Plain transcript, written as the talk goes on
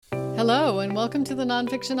Hello, and welcome to the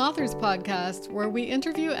Nonfiction Authors Podcast, where we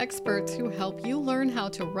interview experts who help you learn how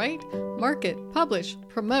to write, market, publish,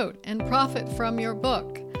 promote, and profit from your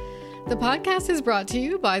book. The podcast is brought to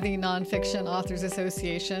you by the Nonfiction Authors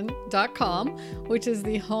Association.com, which is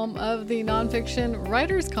the home of the Nonfiction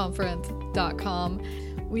Writers Conference.com.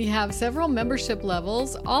 We have several membership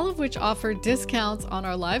levels, all of which offer discounts on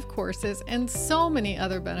our live courses and so many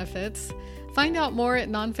other benefits. Find out more at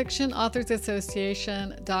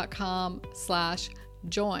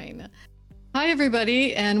nonfictionauthorsassociation.com/join. Hi,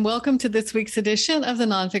 everybody, and welcome to this week's edition of the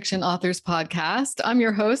Nonfiction Authors Podcast. I'm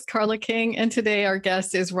your host, Carla King, and today our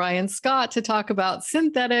guest is Ryan Scott to talk about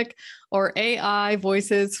synthetic or AI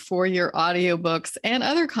voices for your audiobooks and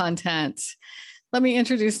other content. Let me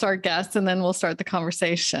introduce our guest, and then we'll start the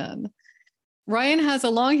conversation. Ryan has a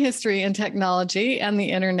long history in technology and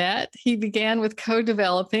the internet. He began with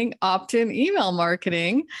co-developing opt-in email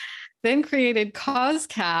marketing, then created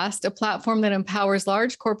CauseCast, a platform that empowers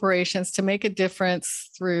large corporations to make a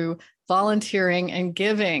difference through volunteering and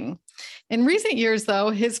giving. In recent years,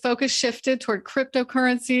 though, his focus shifted toward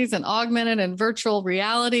cryptocurrencies and augmented and virtual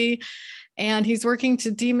reality, and he's working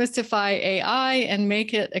to demystify AI and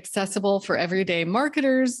make it accessible for everyday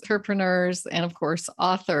marketers, entrepreneurs, and of course,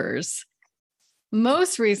 authors.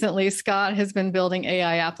 Most recently, Scott has been building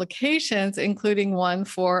AI applications, including one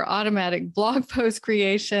for automatic blog post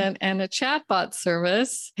creation and a chatbot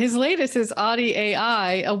service. His latest is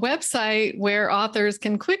Audie.ai, a website where authors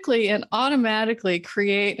can quickly and automatically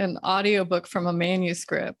create an audiobook from a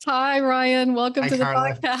manuscript. Hi, Ryan. Welcome to the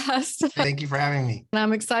Carla. podcast. Thank you for having me. And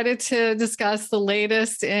I'm excited to discuss the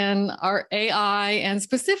latest in our AI and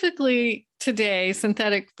specifically today,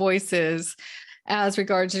 synthetic voices, as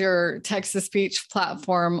regards your text-to-speech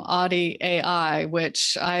platform, Audie.ai,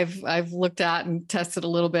 which I've looked at and tested a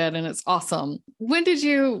little bit, and it's awesome. When did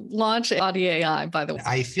you launch Audie.ai, by the way?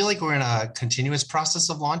 I feel like we're in a continuous process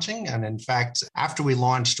of launching. And in fact, after we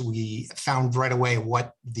launched, we found right away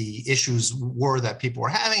what the issues were that people were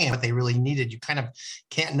having and what they really needed. You kind of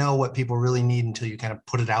can't know what people really need until you kind of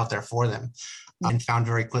put it out there for them. And found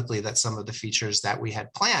very quickly that some of the features that we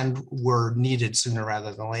had planned were needed sooner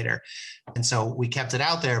rather than later. And so we kept it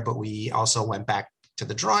out there, but we also went back to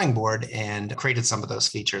the drawing board and created some of those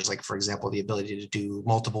features. Like, for example, the ability to do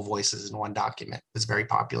multiple voices in one document was a very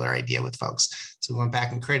popular idea with folks. So we went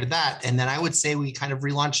back and created that. And then I would say we kind of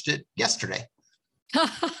relaunched it yesterday.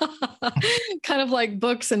 Kind of like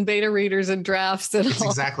books and beta readers and drafts. And It's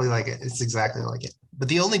exactly like it. It's exactly like it. But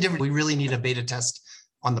the only difference, we really need a beta test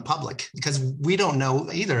on the public, because we don't know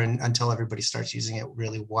either until everybody starts using it,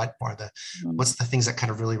 really what's the things that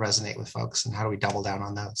kind of really resonate with folks, and how do we double down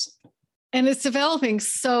on those? And it's developing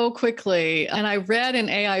so quickly. And I read in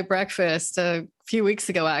AI Breakfast a few weeks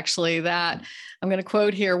ago, actually, that I'm going to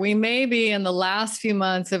quote here, we may be in the last few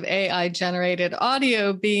months of AI generated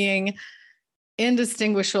audio being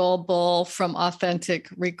indistinguishable from authentic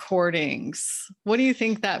recordings. What do you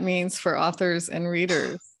think that means for authors and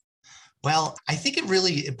readers? Well, I think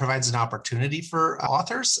it provides an opportunity for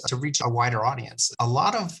authors to reach a wider audience. A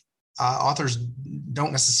lot of authors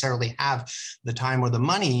don't necessarily have the time or the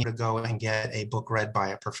money to go and get a book read by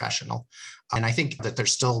a professional. And I think that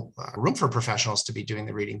there's still room for professionals to be doing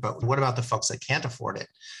the reading. But what about the folks that can't afford it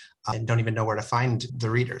and don't even know where to find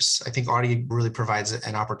the readers? I think Audie really provides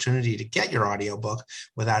an opportunity to get your audiobook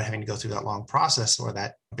without having to go through that long process or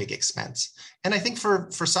that big expense. And I think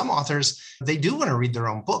for some authors, they do want to read their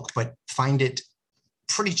own book, but find it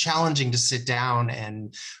pretty challenging to sit down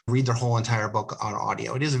and read their whole entire book on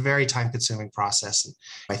audio. It is a very time-consuming process. And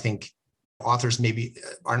I think authors maybe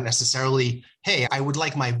aren't necessarily, hey, I would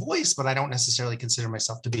like my voice, but I don't necessarily consider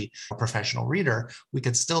myself to be a professional reader. We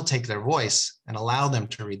could still take their voice and allow them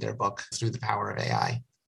to read their book through the power of AI.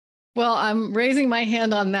 Well, I'm raising my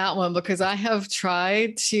hand on that one because I have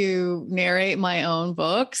tried to narrate my own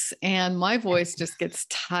books and my voice just gets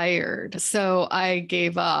tired. So I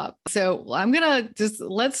gave up. So I'm going to just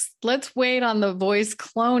let's wait on the voice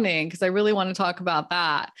cloning because I really want to talk about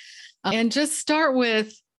that. And just start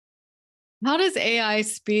with, how does AI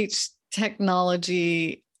speech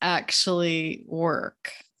technology actually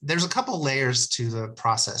work? There's a couple layers to the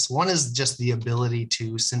process. One is just the ability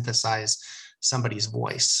to synthesize somebody's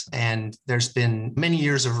voice. And there's been many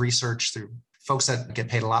years of research through folks that get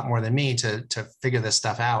paid a lot more than me to figure this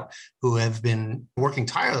stuff out, who have been working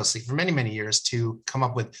tirelessly for many, many years to come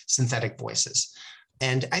up with synthetic voices.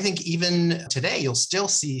 And I think even today, you'll still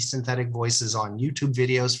see synthetic voices on YouTube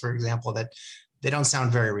videos, for example, that they don't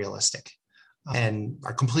sound very realistic and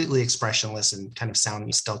are completely expressionless and kind of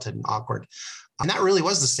sound stilted and awkward. And that really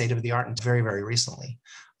was the state of the art until very, very recently.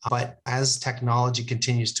 But as technology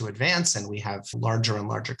continues to advance and we have larger and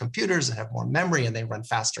larger computers that have more memory and they run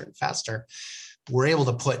faster and faster, we're able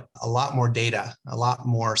to put a lot more data, a lot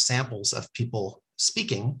more samples of people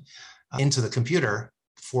speaking into the computer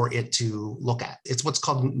for it to look at. It's what's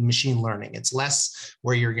called machine learning. It's less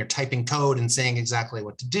where you're typing code and saying exactly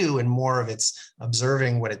what to do, and more of it's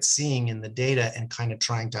observing what it's seeing in the data and kind of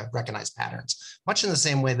trying to recognize patterns, much in the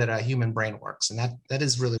same way that a human brain works. And that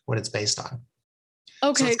is really what it's based on.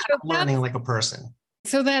 Okay. So it's kind of learning like a person.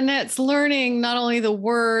 So then it's learning not only the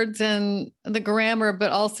words and the grammar,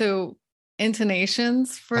 but also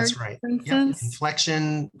intonations, That's right. instance. Yep.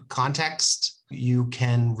 Inflection, context. You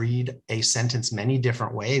can read a sentence many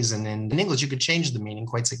different ways. And in English, you could change the meaning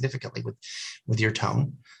quite significantly with your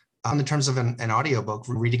tone. In terms of an audiobook,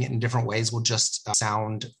 reading it in different ways will just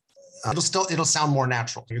sound, it'll sound more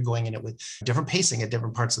natural. You're going in it with different pacing at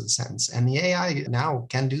different parts of the sentence. And the AI now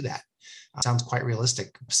can do that. Sounds quite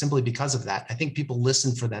realistic simply because of that. I think people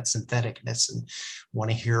listen for that syntheticness and want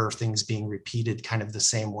to hear things being repeated kind of the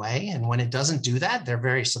same way. And when it doesn't do that, they're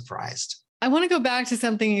very surprised. I want to go back to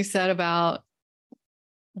something you said about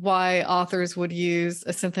why authors would use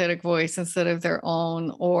a synthetic voice instead of their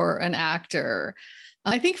own or an actor.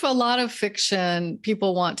 I think for a lot of fiction,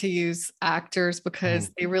 people want to use actors because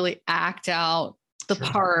they really act out the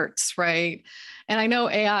parts, right? And I know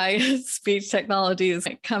AI speech technology is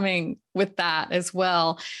coming with that as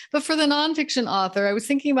well. But for the nonfiction author, I was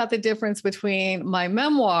thinking about the difference between my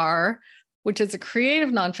memoir, which is a creative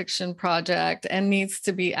nonfiction project and needs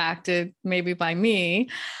to be acted maybe by me,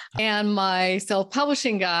 and my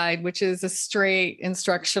self-publishing guide, which is a straight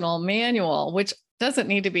instructional manual, which doesn't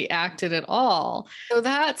need to be acted at all. So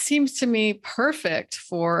that seems to me perfect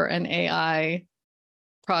for an AI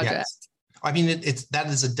project. Yes. I mean, that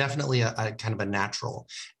is definitely a kind of a natural.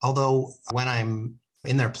 Although when I'm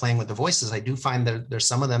in there playing with the voices, I do find that there's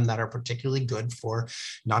some of them that are particularly good for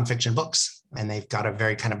nonfiction books, and they've got a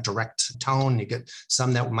very kind of direct tone. You get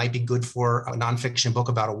some that might be good for a nonfiction book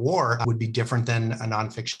about a war would be different than a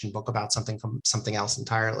nonfiction book about something else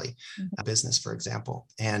entirely, a business, for example.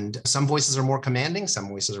 And some voices are more commanding, some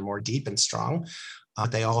voices are more deep and strong.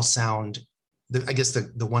 They all sound. I guess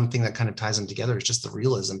the one thing that kind of ties them together is just the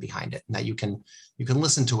realism behind it, and that you can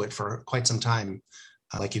listen to it for quite some time,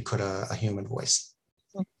 like you could a human voice.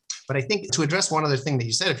 But I think to address one other thing that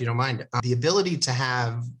you said, if you don't mind, the ability to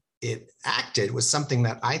have it acted was something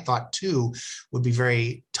that I thought too would be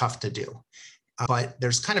very tough to do. But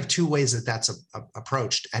there's kind of two ways that that's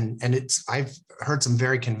approached. And I've heard some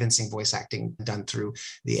very convincing voice acting done through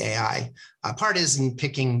the AI. Part is in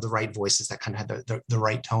picking the right voices that kind of had the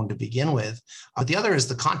right tone to begin with. But the other is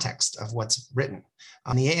the context of what's written.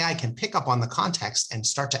 The AI can pick up on the context and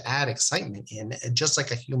start to add excitement in, just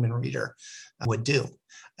like a human reader would do.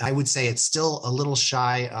 I would say it's still a little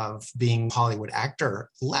shy of being Hollywood actor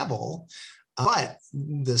level. But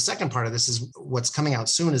the second part of this is what's coming out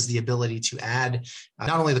soon is the ability to add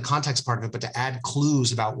not only the context part of it, but to add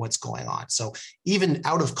clues about what's going on. So even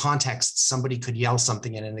out of context, somebody could yell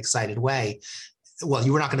something in an excited way. Well,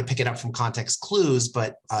 you were not going to pick it up from context clues,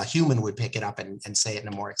 but a human would pick it up and say it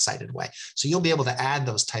in a more excited way. So you'll be able to add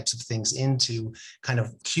those types of things into kind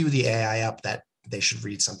of cue the AI up that they should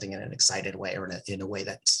read something in an excited way or in a way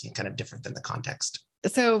that's kind of different than the context.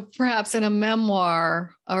 So perhaps in a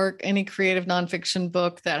memoir or any creative nonfiction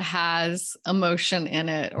book that has emotion in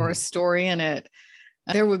it or a story in it,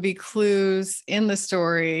 there would be clues in the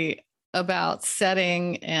story about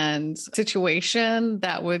setting and situation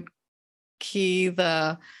that would key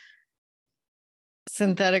the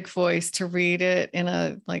synthetic voice to read it in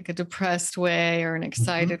a depressed way or an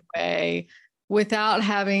excited way without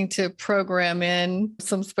having to program in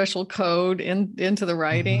some special code into the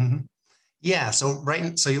writing. Yeah. So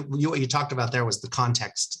what you talked about there was the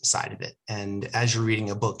context side of it. And as you're reading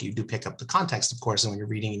a book, you do pick up the context, of course. And when you're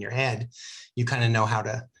reading in your head, you kind of know how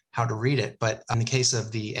to read it. But in the case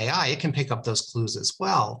of the AI, it can pick up those clues as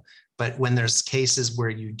well. But when there's cases where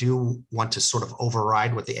you do want to sort of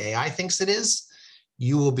override what the AI thinks it is,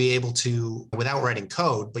 you will be able to, without writing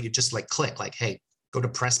code, but you just click, hey, go to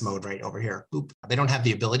press mode right over here. Boop. They don't have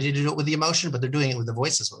the ability to do it with the emotion, but they're doing it with the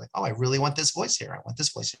voices. They're like, oh, I really want this voice here. I want this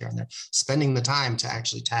voice here. And they're spending the time to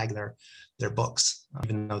actually tag their books,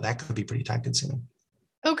 even though that could be pretty time consuming.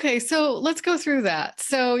 Okay. So let's go through that.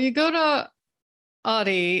 So you go to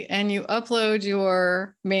Audie and you upload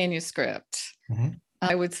your manuscript.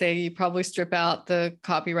 I would say you probably strip out the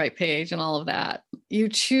copyright page and all of that. You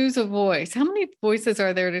choose a voice. How many voices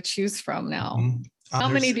are there to choose from now? How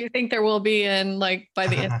many do you think there will be in like by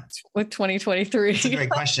the end with 2023? That's a great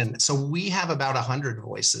question. So we have about 100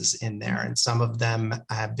 voices in there, and some of them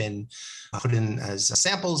have been put in as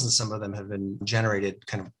samples, and some of them have been generated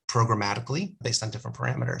kind of programmatically based on different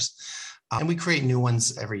parameters. And we create new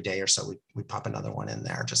ones every day or so. We pop another one in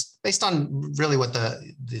there just based on really what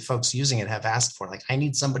the folks using it have asked for. Like, I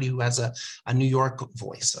need somebody who has a New York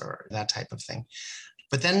voice or that type of thing.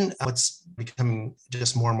 But then what's becoming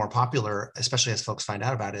just more and more popular, especially as folks find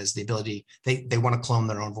out about it, is the ability, they want to clone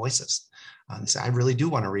their own voices. They say, I really do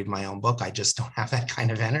want to read my own book. I just don't have that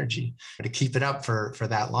kind of energy to keep it up for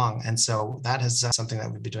that long. And so that is something that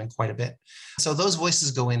we've been doing quite a bit. So those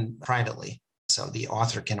voices go in privately. So the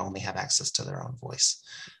author can only have access to their own voice.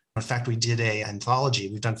 In fact, we did an anthology.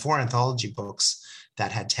 We've done 4 anthology books that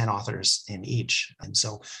had 10 authors in each. And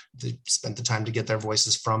so they spent the time to get their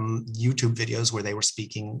voices from YouTube videos where they were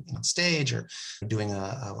speaking on stage or doing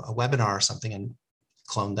a webinar or something, and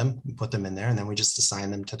clone them and put them in there. And then we just assign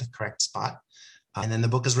them to the correct spot. And then the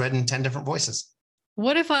book is read in 10 different voices.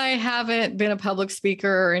 What if I haven't been a public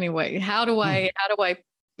speaker or anyway?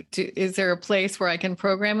 Is there a place where I can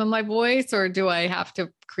program in my voice, or do I have to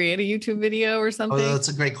create a YouTube video or something? Oh, that's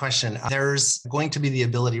a great question. There's going to be the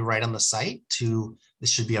ability right on the site this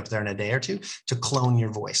should be up there in a day or two, to clone your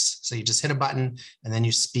voice. So you just hit a button and then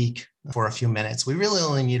you speak for a few minutes. We really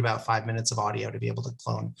only need about 5 minutes of audio to be able to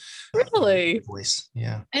clone your voice.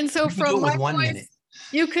 Yeah. And so from my 1 voice, minute,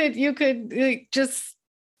 you could like, just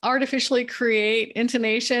artificially create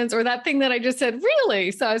intonations or that thing that I just said, really?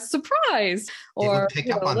 So I was surprised. Or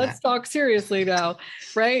let's talk seriously now,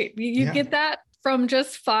 right? You get that from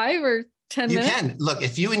just 5 or 10 minutes? You can. Look,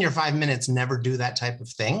 if you in your 5 minutes never do that type of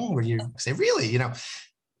thing where you say, really,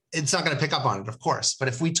 it's not going to pick up on it, of course. But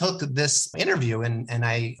if we took this interview and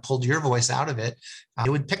I pulled your voice out of it, it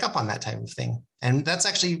would pick up on that type of thing. And that's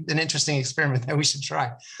actually an interesting experiment that we should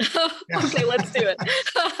try. Okay, let's do it.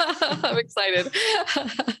 I'm excited.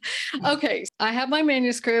 Okay, I have my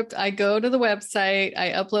manuscript. I go to the website. I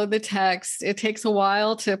upload the text. It takes a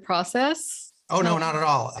while to process. Oh, no, not at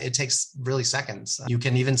all. It takes really seconds. You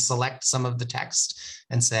can even select some of the text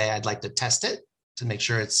and say, I'd like to test it to make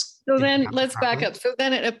sure it's. So then let's back up. So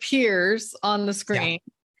then it appears on the screen.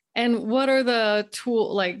 Yeah. And what are the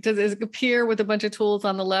tools? Like, does it appear with a bunch of tools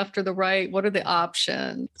on the left or the right? What are the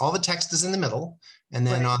options? All the text is in the middle. And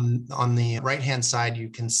then on the right-hand side, you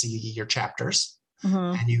can see your chapters.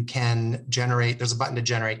 And you can there's a button to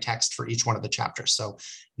generate text for each one of the chapters. So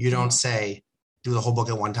you don't say, do the whole book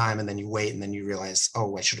at one time, and then you wait, and then you realize,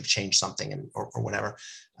 oh, I should have changed something or whatever.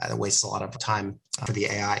 That wastes a lot of time for the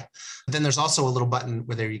AI. But then there's also a little button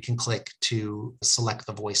where you can click to select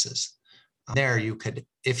the voices. There you could,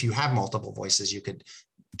 if you have multiple voices, you could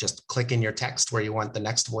just click in your text where you want the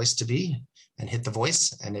next voice to be and hit the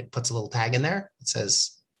voice, and it puts a little tag in there. It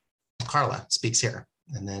says, Carla speaks here.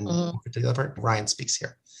 And then Ryan speaks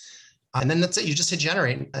here. And then that's it. You just hit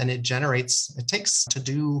generate, and it generates. It takes to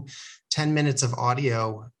do 10 minutes of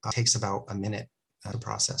audio, takes about a minute to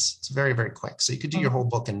process. It's very, very quick. So you could do your whole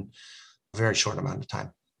book in a very short amount of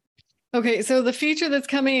time. Okay. So the feature that's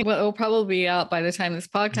coming, what will probably be out by the time this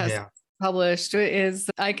podcast is published, is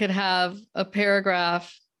I could have a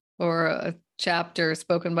paragraph or a chapter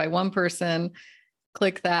spoken by one person,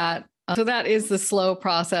 click that. So that is the slow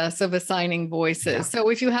process of assigning voices. Yeah. So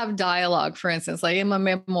if you have dialogue, for instance, like in my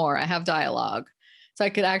memoir, I have dialogue. So I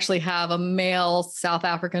could actually have a male South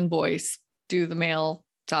African voice do the male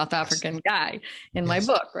South African guy in my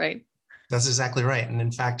book, right? That's exactly right. And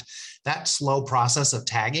in fact, that slow process of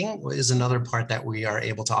tagging is another part that we are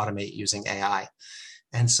able to automate using AI.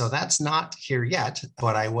 And so that's not here yet,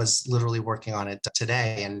 but I was literally working on it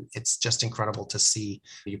today. And it's just incredible to see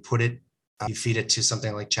you feed it to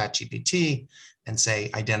something like ChatGPT and say,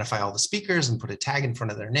 identify all the speakers and put a tag in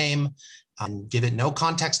front of their name and give it no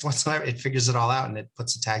context whatsoever. It figures it all out and it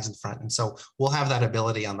puts the tags in front. And so we'll have that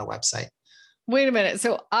ability on the website. Wait a minute.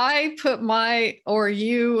 So I put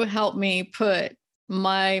you help me put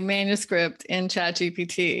my manuscript in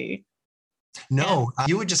ChatGPT. No,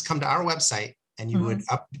 you would just come to our website and you would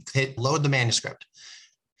hit load the manuscript.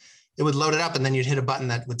 It would load it up and then you'd hit a button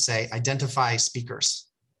that would say, identify speakers.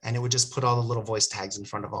 And it would just put all the little voice tags in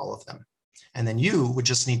front of all of them. And then you would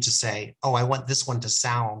just need to say, oh, I want this one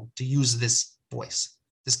to use this voice.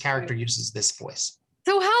 This character uses this voice.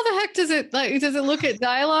 So how the heck does it look at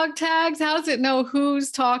dialogue tags? How does it know who's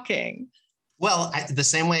talking? Well, the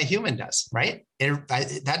same way a human does, right?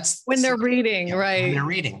 That's when they're reading, right? When they're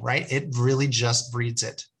reading, right? It really just reads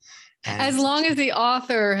it. And as long as the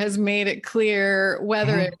author has made it clear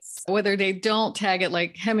whether they don't tag it,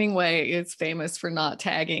 like Hemingway is famous for not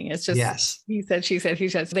tagging. It's just he said, she said, he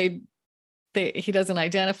said. he doesn't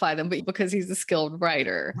identify them, but because he's a skilled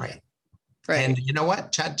writer. Right. Right. And you know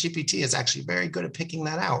what? ChatGPT is actually very good at picking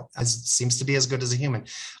that out. It seems to be as good as a human.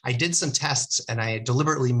 I did some tests and I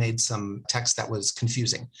deliberately made some text that was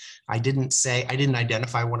confusing. I didn't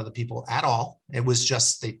identify one of the people at all. It was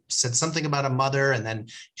just, they said something about a mother, and then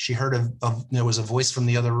she heard there was a voice from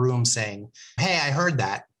the other room saying, "Hey, I heard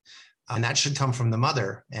that." And that should come from the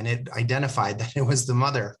mother. And it identified that it was the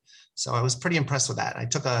mother. So I was pretty impressed with that. I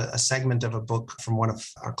took a segment of a book from one of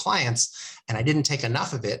our clients, and I didn't take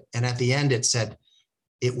enough of it. And at the end, it said,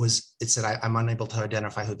 I'm unable to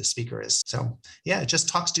identify who the speaker is. So yeah, it just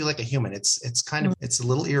talks to you like a human. It's a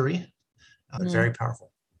little eerie, very powerful.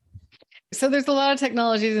 So there's a lot of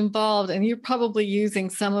technologies involved, and you're probably using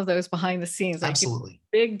some of those behind the scenes. Like Absolutely.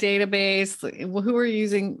 Big database. What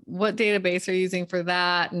database are you using for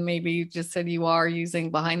that? And maybe you just said you are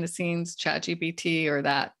using behind the scenes ChatGPT or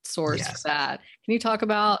that source for that. Can you talk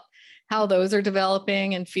about how those are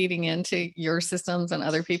developing and feeding into your systems and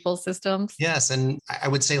other people's systems? Yes. And I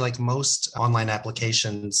would say, like most online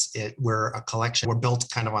applications, we're built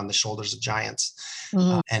kind of on the shoulders of giants.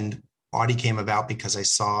 And Audie came about because I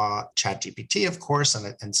saw ChatGPT, of course,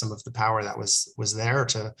 and some of the power that was there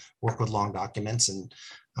to work with long documents. And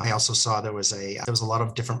I also saw there was a lot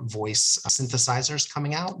of different voice synthesizers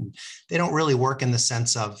coming out, and they don't really work in the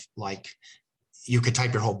sense of like you could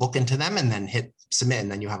type your whole book into them and then hit submit,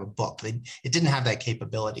 and then you have a book. It didn't have that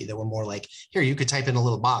capability. They were more like, here, you could type in a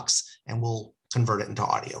little box and we'll convert it into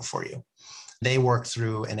audio for you. They work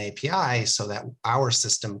through an API so that our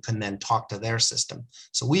system can then talk to their system.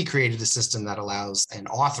 So we created a system that allows an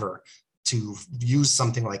author to use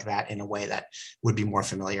something like that in a way that would be more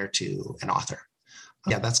familiar to an author.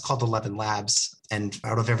 Yeah, that's called 11 Labs. And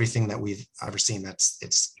out of everything that we've ever seen,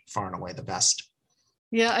 it's far and away the best.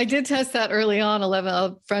 Yeah, I did test that early on. 11,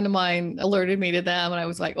 a friend of mine alerted me to them, and I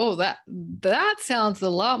was like, oh, that sounds a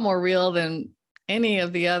lot more real than any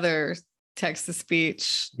of the other text to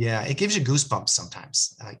speech. Yeah, it gives you goosebumps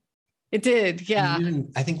sometimes. It did, yeah.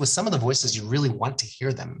 I think with some of the voices, you really want to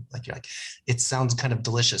hear them. Like you're like, it sounds kind of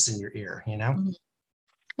delicious in your ear, you know?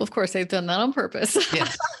 Well, of course, they've done that on purpose.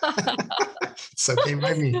 Yeah. It's okay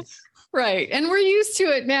by me. Right. And we're used to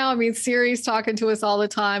it now. I mean, Siri's talking to us all the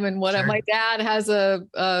time. And Sure. My dad has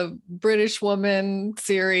a British woman,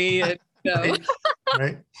 Siri. And,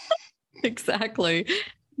 Right. Exactly.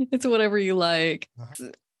 It's whatever you like.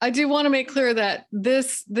 I do want to make clear that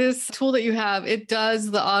this tool that you have, it does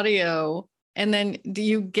the audio, and then do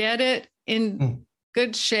you get it in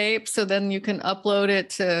good shape so then you can upload it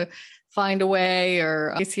to Find Away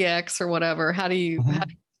or ACX or whatever? How do you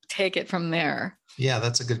take it from there? Yeah,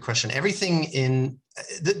 that's a good question. Everything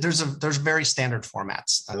there's very standard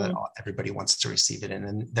formats that everybody wants to receive it in,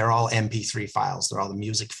 and they're all MP3 files. They're all the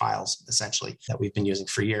music files essentially that we've been using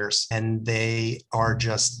for years, and they are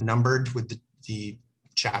just numbered with the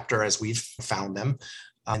chapter as we've found them,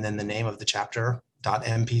 and then the name of the chapter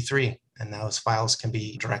 .mp3, and those files can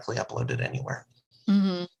be directly uploaded anywhere.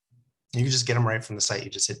 You can just get them right from the site. You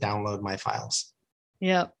just hit download my files.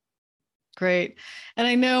 Yep. Great. And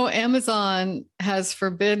I know Amazon has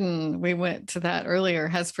forbidden, we went to that earlier,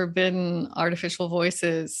 has forbidden artificial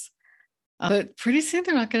voices, but pretty soon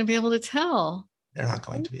they're not going to be able to tell. They're not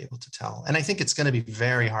going to be able to tell. And I think it's going to be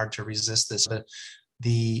very hard to resist this. But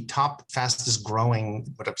the top fastest growing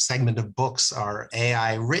segment of books are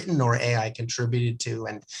AI written or AI contributed to.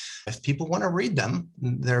 And if people want to read them,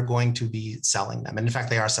 they're going to be selling them. And in fact,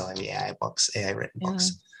 they are selling the AI books, AI written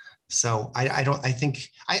books. So I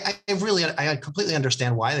completely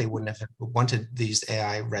understand why they wouldn't have wanted these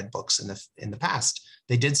AI read books in the past.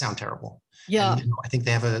 They did sound terrible. Yeah. And, I think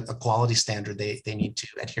they have a quality standard they need to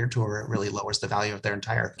adhere to, or it really lowers the value of their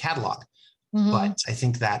entire catalog. But I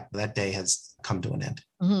think that day has come to an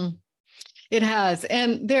end. It has.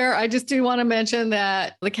 And I just do want to mention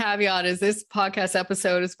that the caveat is this podcast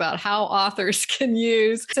episode is about how authors can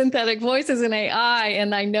use synthetic voices in AI.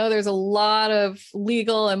 And I know there's a lot of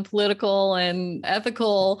legal and political and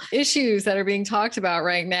ethical issues that are being talked about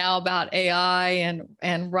right now about AI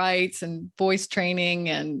and rights and voice training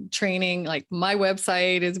and training. Like my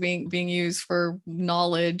website is being used for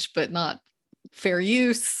knowledge, but not fair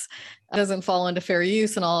use. It doesn't fall into fair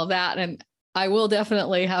use and all of that. And I will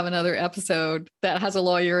definitely have another episode that has a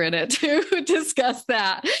lawyer in it to discuss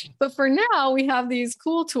that. But for now, we have these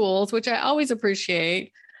cool tools, which I always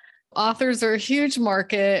appreciate. Authors are a huge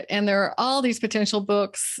market, and there are all these potential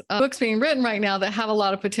books being written right now that have a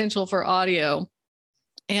lot of potential for audio.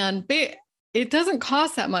 And it doesn't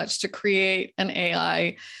cost that much to create an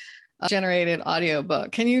AI generated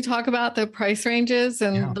audiobook. Can you talk about the price ranges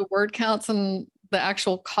and the word counts and the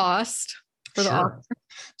actual cost? for the author? Sure.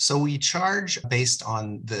 So we charge based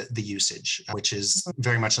on the usage, which is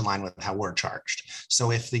very much in line with how we're charged.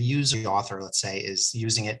 So if the author, let's say, is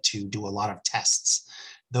using it to do a lot of tests,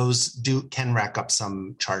 those can rack up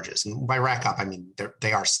some charges. And by rack up, I mean,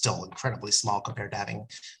 they are still incredibly small compared to having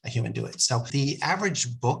a human do it. So the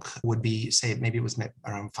average book would be, say, maybe it was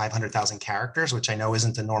around 500,000 characters, which I know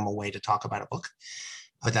isn't the normal way to talk about a book,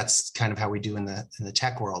 but that's kind of how we do in the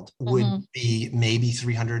tech world, would be maybe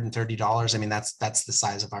 $330. I mean, that's the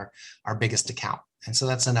size of our biggest account. And so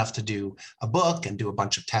that's enough to do a book and do a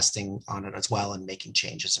bunch of testing on it as well, and making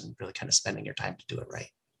changes and really kind of spending your time to do it right.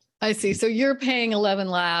 I see. So you're paying 11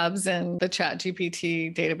 Labs and the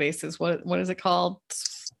ChatGPT databases. What is it called?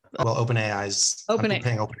 Well, OpenAI's. I'm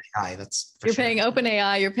paying OpenAI. You're paying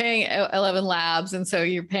OpenAI. You're paying 11 Labs, and so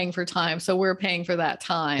you're paying for time. So we're paying for that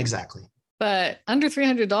time. Exactly. But under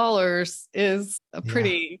 $300 is a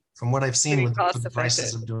pretty. From what I've seen with the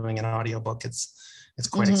prices of doing an audiobook, it's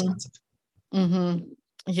quite expensive. Mm-hmm.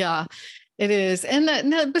 Yeah. It is. And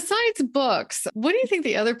besides books, what do you think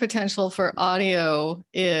the other potential for audio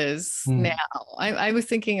is now? I was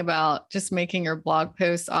thinking about just making your blog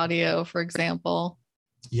post audio, for example.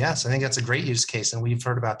 Yes, I think that's a great use case. And we've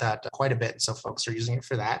heard about that quite a bit. So folks are using it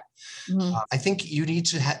for that. I think you need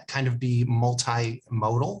to kind of be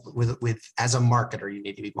multimodal with as a marketer, you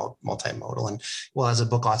need to be multimodal. And well, as a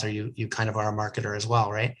book author, you kind of are a marketer as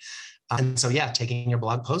well, right? And so, taking your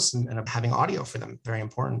blog posts and having audio for them, very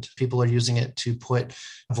important. People are using it to put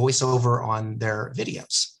voiceover on their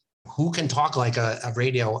videos. Who can talk like a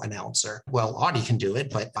radio announcer? Well, Audie can do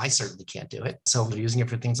it, but I certainly can't do it. So we're using it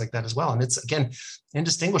for things like that as well. And it's, again,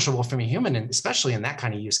 indistinguishable from a human, and especially in that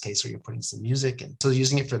kind of use case where you're putting some music. And so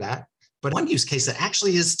using it for that. But one use case that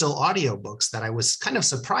actually is still audiobooks that I was kind of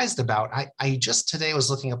surprised about. I just today was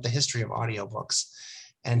looking up the history of audiobooks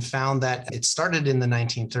and found that it started in the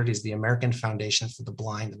 1930s, the American Foundation for the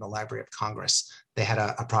Blind and the Library of Congress. They had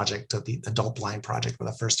a project, the Adult Blind Project, were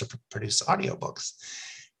the first to produce audiobooks.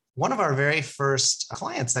 One of our very first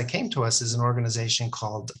clients that came to us is an organization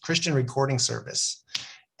called Christian Recording Service.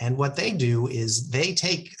 And what they do is they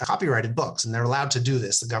take copyrighted books, and they're allowed to do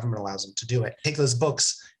this. The government allows them to do it. Take those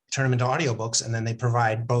books, turn them into audiobooks, and then they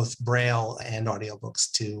provide both Braille and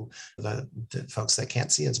audiobooks to the folks that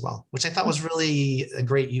can't see as well, which I thought was really a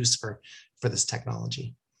great use for this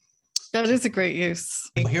technology. That is a great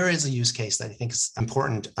use. Here is a use case that I think is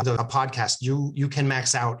important. A podcast, you can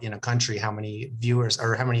max out in a country how many viewers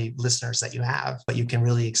or how many listeners that you have, but you can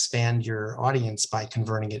really expand your audience by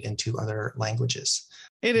converting it into other languages.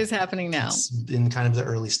 It is happening now. It's in kind of the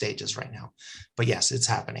early stages right now. But yes, it's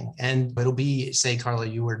happening. And it'll be, say, Carla,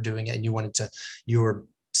 you were doing it and you were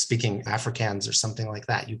speaking Afrikaans or something like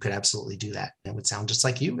that. You could absolutely do that. It would sound just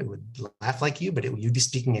like you. It would laugh like you, but you'd be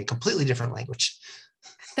speaking a completely different language.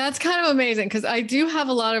 That's kind of amazing, because I do have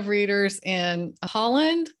a lot of readers in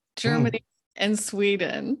Holland, Germany, and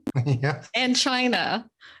Sweden, and China.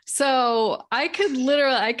 So I could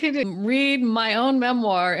read my own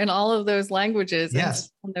memoir in all of those languages,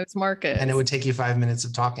 in those markets. And it would take you 5 minutes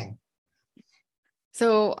of talking.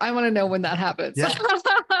 So I want to know when that happens. Yeah.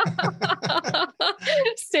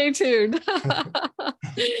 Stay tuned.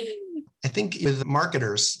 I think with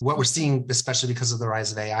marketers, what we're seeing, especially because of the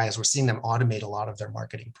rise of AI, is we're seeing them automate a lot of their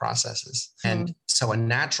marketing processes. And so a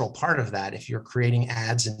natural part of that, if you're creating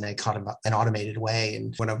ads in an automated way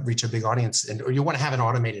and want to reach a big audience, or you want to have an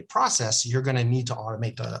automated process, you're going to need to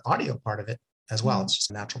automate the audio part of it as well. It's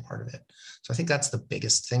just a natural part of it. So I think that's the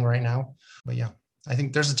biggest thing right now. But yeah, I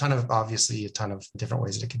think there's a ton of different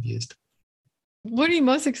ways that it can be used. What are you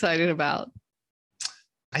most excited about?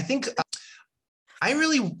 I think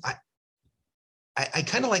I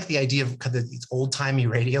kind of like the idea of kind of these old-timey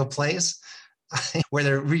radio plays where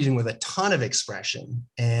they're reading with a ton of expression.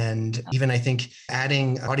 And even I think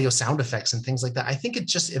adding audio sound effects and things like that. I think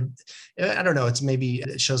I don't know,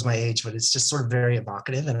 it shows my age, but it's just sort of very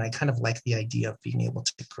evocative. And I kind of like the idea of being able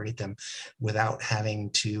to create them without having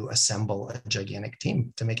to assemble a gigantic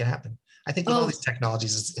team to make it happen. I think with all these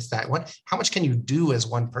technologies, it's that how much can you do as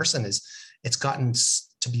one person it's gotten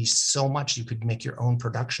to be so much. You could make your own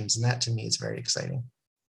productions. And that to me is very exciting.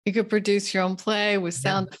 You could produce your own play with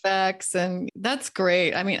sound effects. And that's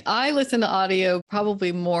great. I mean, I listen to audio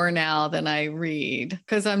probably more now than I read,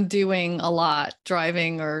 because I'm doing a lot,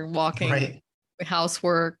 driving or walking,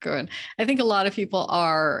 housework. And I think a lot of people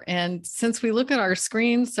are. And since we look at our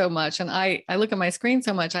screen so much, and I look at my screen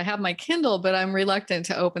so much, I have my Kindle, but I'm reluctant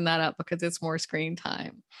to open that up because it's more screen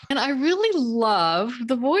time. And I really love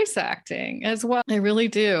the voice acting as well. I really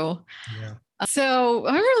do. Yeah. So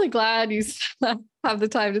I'm really glad you have the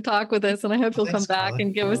time to talk with us, and I hope you'll come back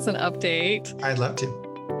and give us an update. I'd love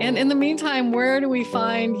to. And in the meantime, where do we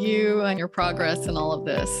find you and your progress in all of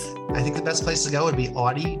this? I think the best place to go would be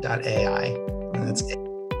Audie.ai. And that's it.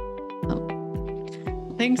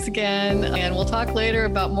 Thanks again. And we'll talk later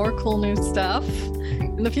about more cool new stuff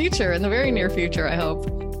in the future, in the very near future, I hope.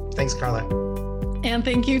 Thanks, Carla. And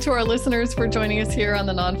thank you to our listeners for joining us here on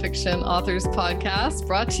the Nonfiction Authors Podcast,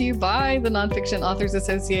 brought to you by the Nonfiction Authors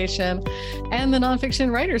Association and the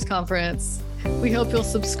Nonfiction Writers Conference. We hope you'll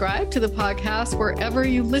subscribe to the podcast wherever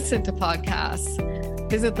you listen to podcasts.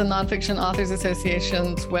 Visit the Nonfiction Authors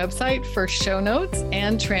Association's website for show notes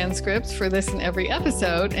and transcripts for this and every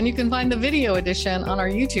episode, and you can find the video edition on our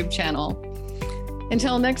YouTube channel.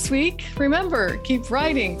 Until next week, remember, keep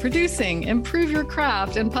writing, producing, improve your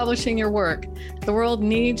craft, and publishing your work. The world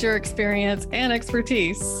needs your experience and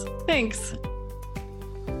expertise. Thanks.